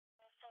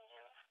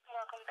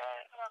Welcome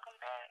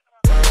back.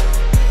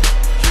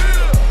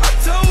 Yeah, I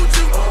told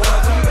you.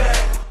 Welcome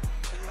back.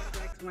 Welcome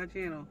back to my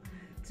channel.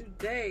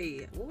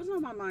 Today, what was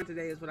on my mind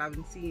today is what I've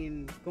been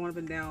seeing going up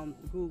and down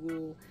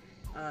Google.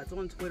 It's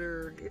on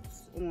Twitter,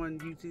 it's on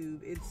YouTube,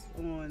 it's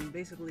on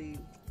basically,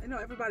 I know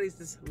everybody's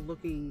just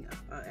looking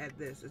at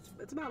this.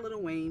 It's about Lil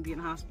Wayne being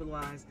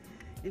hospitalized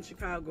in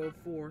Chicago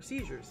for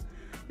seizures.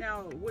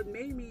 Now, what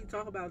made me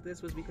talk about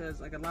this was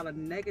because like a lot of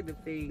negative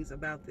things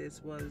about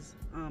this was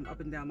up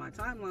and down my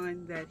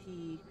timeline that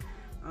he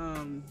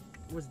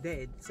was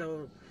dead.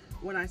 So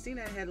when I seen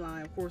that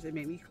headline, of course, it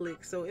made me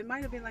click. So it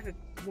might have been like it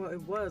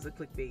was a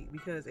clickbait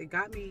because it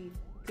got me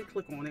to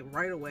click on it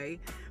right away.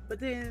 But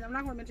then I'm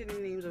not going to mention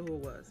any names of who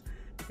it was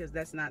because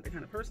that's not the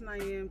kind of person I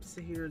am to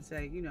sit here and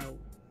say, you know,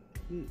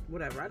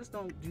 whatever. I just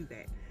don't do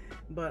that.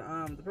 But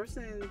the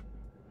person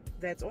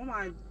that's on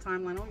my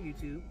timeline on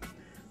YouTube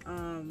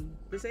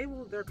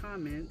disabled their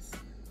comments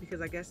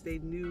because I guess they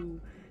knew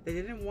they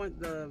didn't want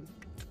the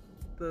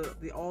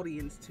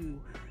audience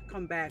to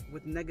come back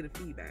with negative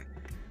feedback.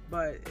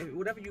 But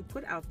whatever you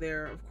put out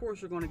there, of course,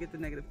 you're going to get the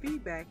negative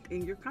feedback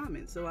in your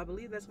comments. So I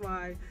believe that's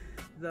why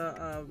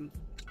the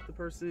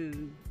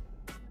person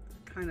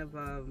kind of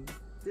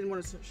didn't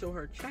want to show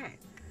her chat.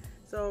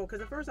 So,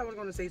 because at first I was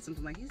going to say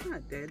something like, he's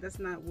not dead. That's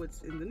not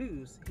what's in the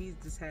news. He's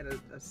just had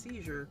a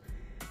seizure,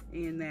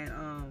 and that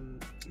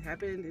it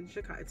happened in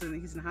Chicago.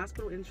 He's in the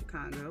hospital in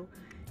Chicago,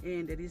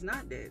 and that he's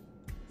not dead.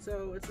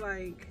 So it's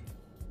like,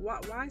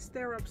 why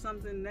stir up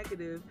something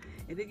negative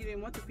and then you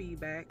didn't want the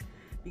feedback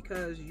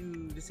because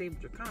you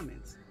disabled your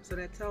comments? So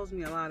that tells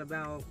me a lot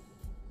about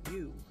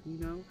you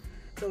know.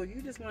 So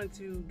you just wanted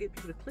to get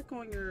people to click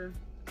on your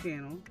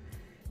channel,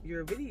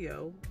 your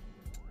video,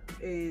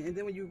 and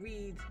then when you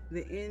read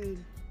the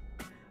end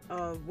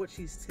of what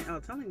she's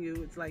telling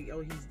you, it's like,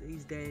 oh,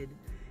 he's dead.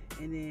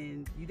 And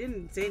then you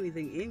didn't say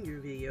anything in your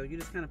video. You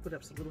just kind of put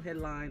up some little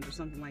headlines or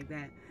something like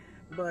that.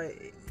 But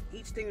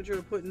each thing that you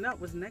were putting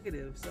up was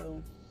negative.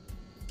 So,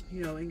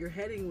 you know, and your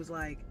heading was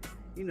like,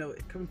 you know,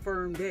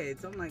 confirmed dead.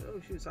 So I'm like, oh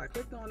shoot. So I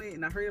clicked on it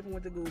and I hurried up and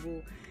went to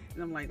Google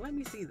and I'm like, let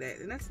me see that.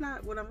 And that's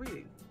not what I'm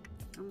reading.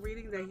 I'm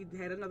reading that he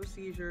had another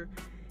seizure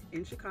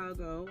in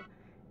Chicago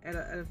at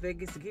a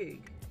Vegas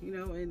gig, you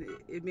know, and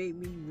it made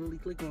me really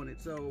click on it.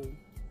 So,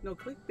 no,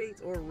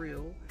 clickbaits are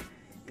real,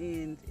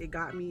 and it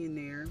got me in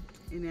there,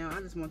 and now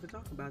I just want to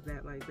talk about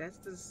that. Like, that's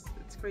just,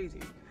 it's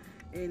crazy.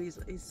 And he's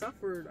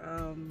suffered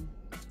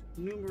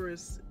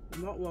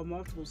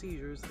multiple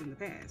seizures in the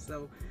past.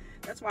 So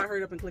that's why I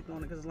hurried up and clicked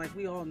on it, because like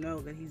we all know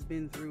that he's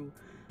been through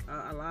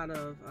a lot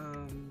of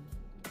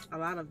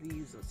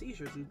these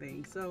seizures and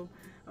things. So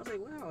I was like,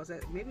 wow, is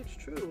that, maybe it's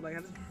true? Like,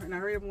 I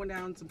hurried up and went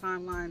down some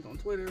timelines on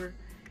Twitter,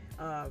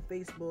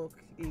 Facebook,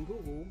 and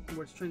Google,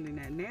 where it's trending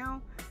at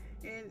now.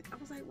 And I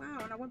was like, wow.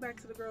 And I went back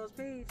to the girl's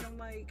page, and I'm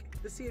like,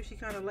 to see if she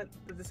kind of let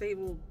the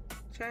disabled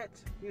chat,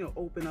 you know,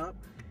 open up,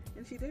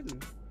 and she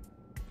didn't.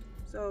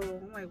 So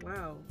I'm like,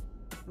 wow,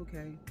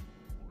 okay,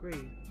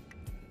 great.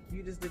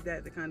 You just did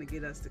that to kind of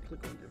get us to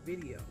click on the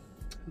video.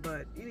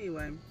 But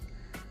anyway,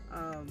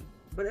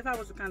 but if I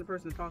was the kind of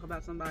person to talk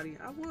about somebody,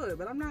 I would.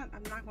 But I'm not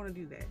going to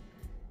do that.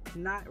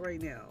 Not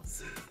right now.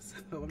 So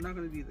I'm not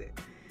going to do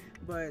that.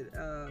 But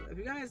if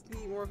you guys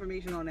need more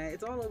information on that,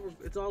 it's all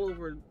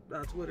over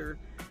Twitter.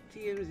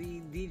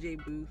 TMZ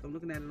DJ Booth. I'm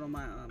looking at it on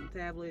my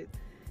tablet.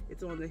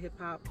 It's on the hip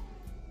hop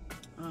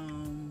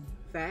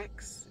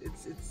facts.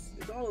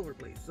 It's all over the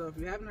place. So if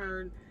you haven't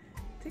heard,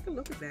 take a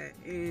look at that.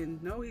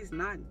 And no, he's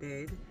not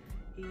dead.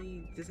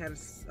 He just had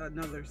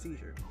another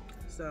seizure.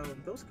 So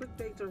those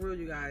clickbaits are real,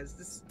 you guys.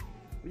 Just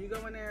when you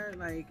go in there,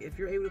 like, if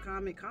you're able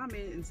to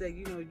comment and say,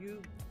 you know,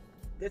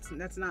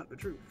 that's not the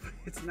truth.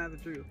 It's not the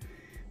truth.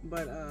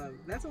 But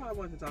that's all I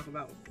wanted to talk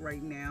about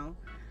right now.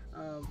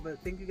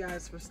 But thank you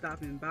guys for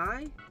stopping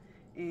by,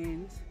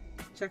 and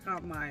check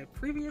out my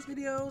previous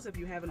videos if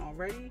you haven't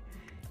already,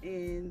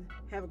 and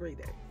have a great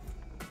day.